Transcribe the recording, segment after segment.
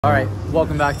Alright,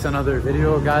 welcome back to another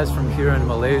video, guys, from here in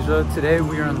Malaysia. Today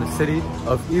we are in the city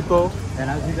of Ipoh, and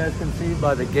as you guys can see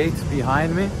by the gates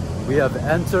behind me, we have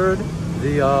entered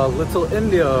the Little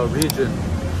India region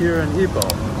here in Ipoh.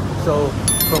 So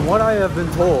from what I have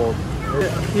been told,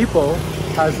 Ipoh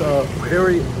has a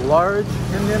very large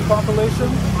Indian population,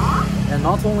 and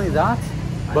not only that,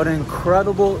 but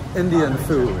incredible Indian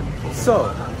food.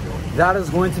 So that is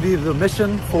going to be the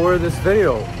mission for this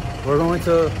video. We're going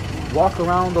to walk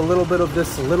around a little bit of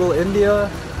this Little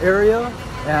India area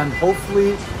and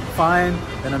hopefully find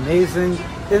an amazing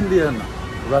Indian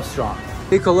restaurant.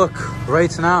 Take a look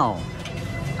right now.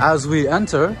 As we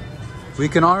enter, we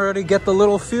can already get the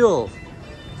little feel.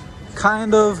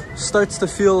 Kind of starts to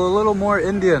feel a little more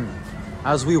Indian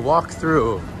as we walk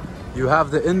through. You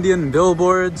have the Indian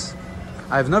billboards.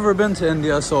 I've never been to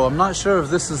India, so I'm not sure if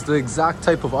this is the exact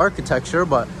type of architecture,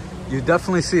 but you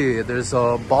definitely see there's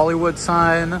a Bollywood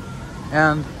sign.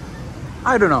 And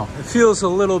I don't know, it feels a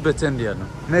little bit Indian,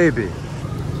 maybe.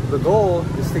 The goal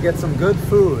is to get some good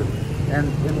food.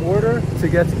 And in order to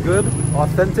get good,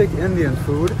 authentic Indian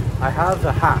food, I have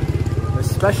a hack.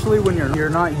 Especially when you're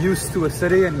not used to a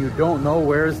city and you don't know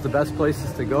where's the best places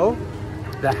to go.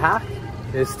 The hack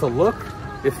is to look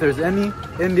if there's any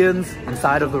Indians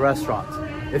inside of the restaurant.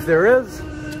 If there is,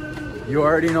 you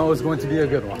already know it's going to be a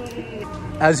good one.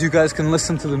 As you guys can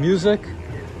listen to the music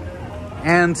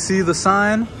and see the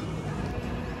sign,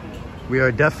 we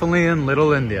are definitely in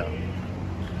Little India.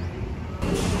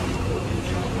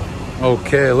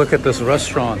 Okay, look at this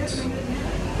restaurant.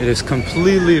 It is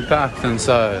completely packed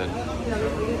inside.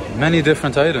 Many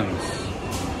different items.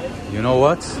 You know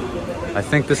what? I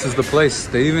think this is the place.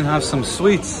 They even have some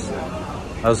sweets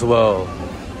as well.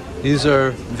 These are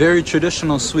very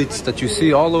traditional sweets that you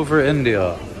see all over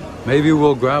India. Maybe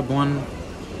we'll grab one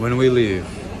when we leave.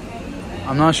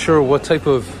 I'm not sure what type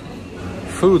of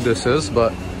food this is,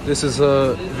 but this is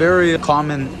a very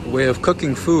common way of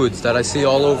cooking foods that I see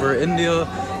all over India,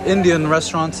 Indian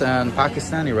restaurants and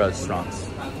Pakistani restaurants.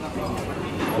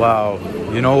 Wow,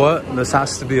 you know what? This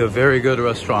has to be a very good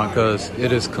restaurant because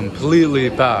it is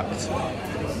completely packed.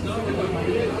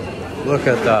 Look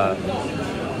at that.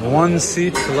 One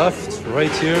seat left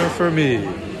right here for me.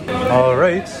 All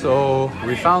right, so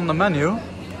we found the menu.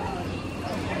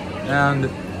 And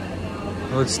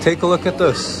let's take a look at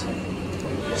this.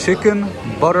 Chicken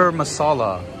butter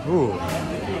masala. Ooh.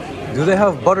 Do they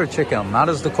have butter chicken? That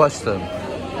is the question.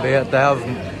 They have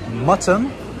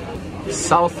mutton.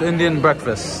 South Indian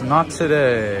breakfast. Not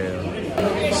today.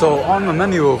 So on the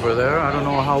menu over there, I don't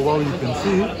know how well you can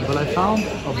see, but I found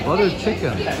a buttered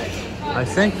chicken. I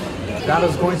think that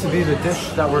is going to be the dish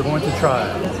that we're going to try.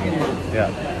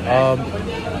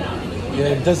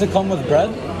 Yeah, does it come with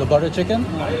bread, the butter chicken?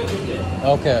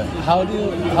 Okay. How do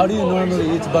you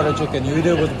normally eat butter chicken? You eat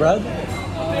it with bread?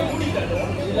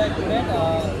 You like bread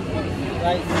or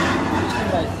rice?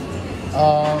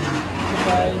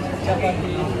 Rice,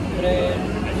 chapati, bread.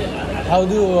 How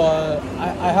do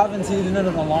I haven't eaten it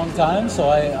in a long time, so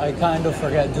I kind of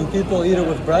forget. Do people eat it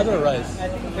with bread or rice? I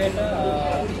think better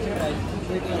rice.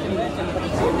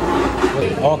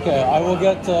 Okay, I will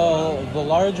get the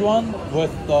large one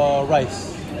with the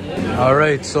rice. All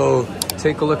right, so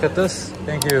take a look at this.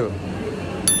 Thank you.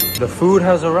 The food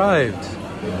has arrived.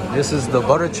 This is the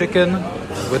butter chicken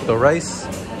with the rice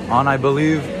on, I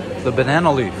believe, the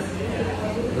banana leaf.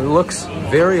 It looks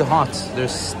very hot.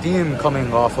 There's steam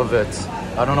coming off of it.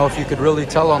 I don't know if you could really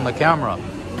tell on the camera,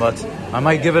 but I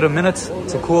might give it a minute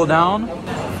to cool down.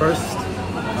 First,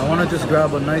 I want to just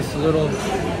grab a nice little,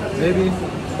 maybe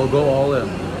we'll go all in.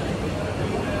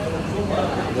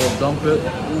 We'll dump it.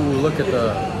 Ooh, look at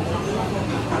that.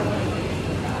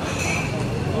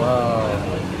 Wow.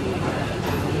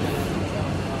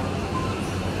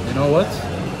 You know what?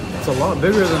 It's a lot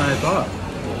bigger than I thought.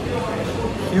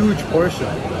 Huge portion,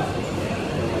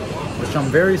 which I'm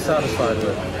very satisfied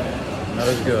with. That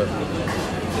is good.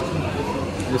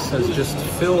 This has just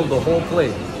filled the whole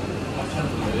plate.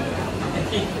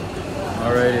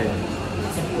 Alrighty.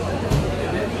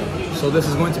 So this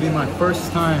is going to be my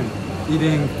first time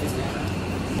eating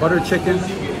butter chicken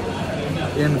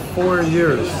in 4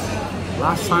 years.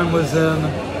 Last time was in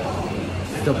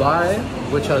Dubai,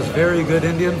 which has very good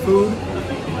Indian food.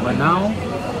 But now,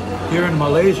 here in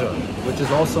Malaysia, which is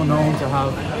also known to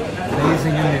have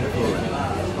amazing Indian food.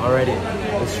 Alrighty,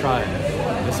 let's try it.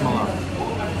 Bismillah.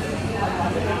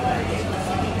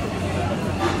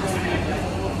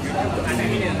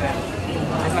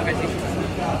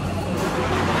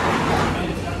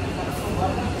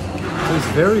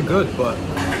 It's very good, but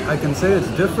I can say it's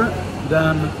different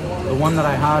than the one that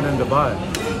I had in Dubai.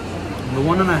 The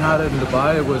one that I had in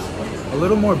Dubai was a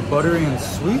little more buttery and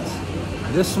sweet.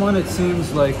 This one, it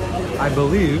seems like, I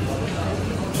believe,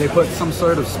 they put some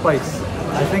sort of spice.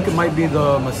 I think it might be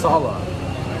the masala,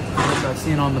 which I've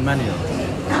seen on the menu.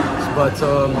 But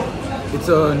it's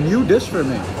a new dish for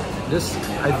me. This,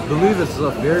 I believe, is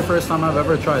the very first time I've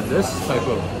ever tried this type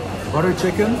of butter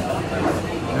chicken.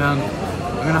 And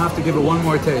I'm gonna have to give it one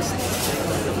more taste.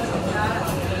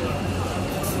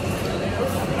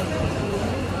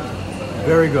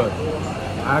 Very good.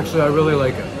 Actually, I really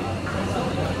like it.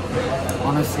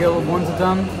 On a scale of 1 to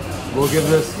 10, we'll give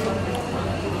this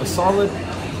a solid,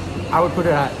 I would put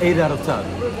it at 8 out of 10.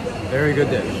 Very good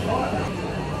dish.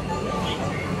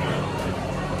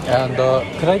 And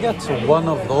could I get one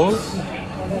of those?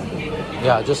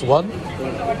 Yeah, just one?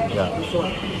 Yeah.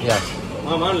 Yes.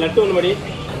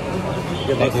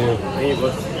 Thank you.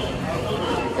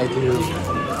 Thank you.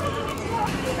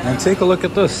 And take a look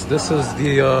at this. This is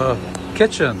the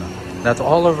kitchen that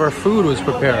all of our food was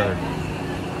prepared.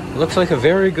 It looks like a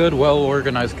very good,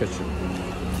 well-organized kitchen.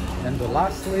 And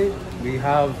lastly, we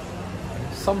have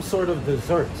some sort of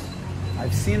dessert.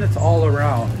 I've seen it all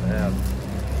around, and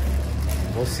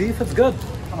we'll see if it's good.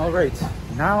 All right,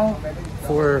 now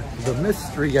for the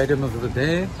mystery item of the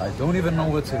day. I don't even know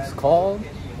what it's called.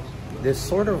 This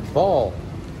sort of ball.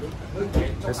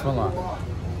 Bismillah.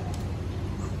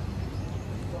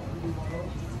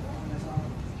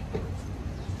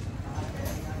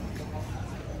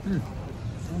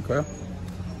 Okay.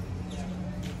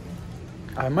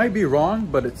 I might be wrong,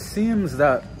 but it seems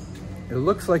that it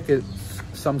looks like it's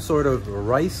some sort of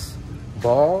rice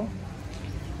ball,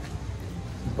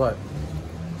 but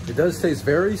it does taste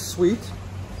very sweet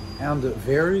and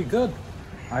very good.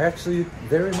 I actually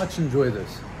very much enjoy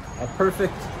this. A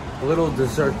perfect little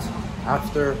dessert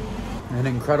after an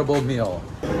incredible meal.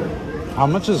 How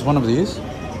much is one of these?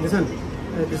 This one.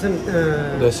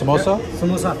 The samosa?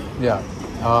 Samosa. Yeah.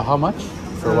 How much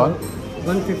for one?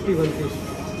 150 one piece.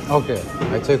 Okay,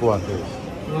 I take one, please.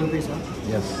 One piece, huh?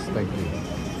 Yes, thank you.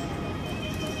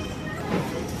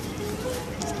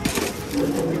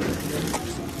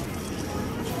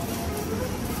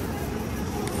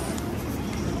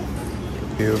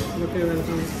 Thank you. Okay,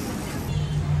 welcome.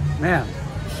 Man,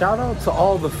 shout out to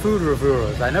all the food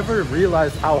reviewers. I never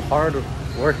realized how hard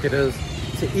work it is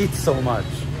to eat so much,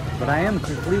 but I am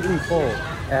completely full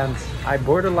and I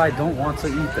borderline don't want to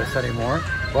eat this anymore.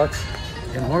 But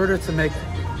in order to make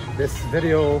this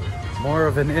video more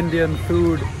of an Indian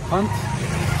food hunt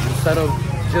instead of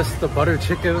just the butter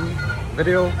chicken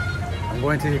video, I'm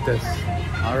going to eat this.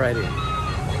 Alrighty,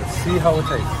 let's see how it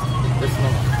tastes.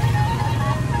 Bismillah.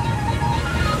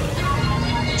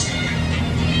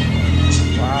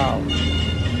 Wow.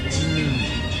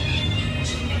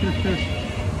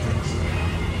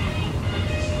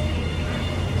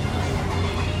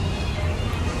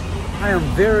 I am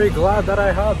very glad that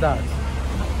I had that.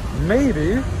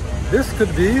 Maybe this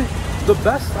could be the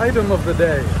best item of the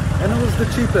day, and it was the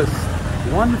cheapest,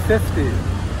 150.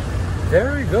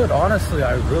 Very good, honestly.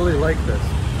 I really like this.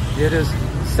 It is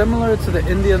similar to the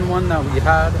Indian one that we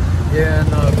had in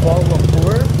Kuala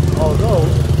Lumpur, although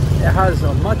it has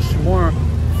a much more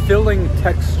filling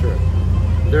texture.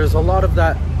 There's a lot of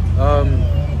that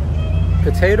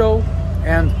potato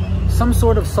and some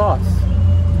sort of sauce,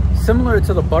 similar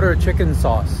to the butter chicken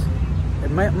sauce.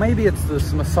 Maybe it's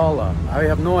this masala, I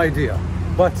have no idea,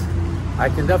 but I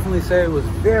can definitely say it was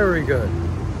very good.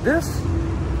 This,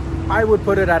 I would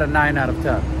put it at a 9 out of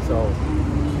 10. So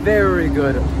very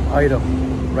good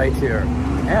item right here.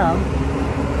 And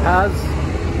as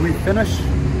we finish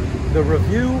the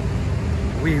review,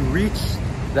 we reached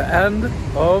the end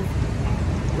of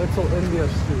Little India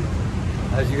Street,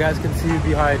 as you guys can see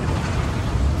behind me.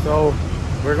 So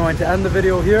we're going to end the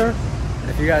video here.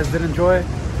 If you guys did enjoy,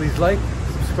 please like,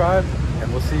 subscribe,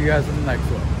 and we'll see you guys in the next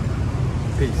one.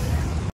 Peace.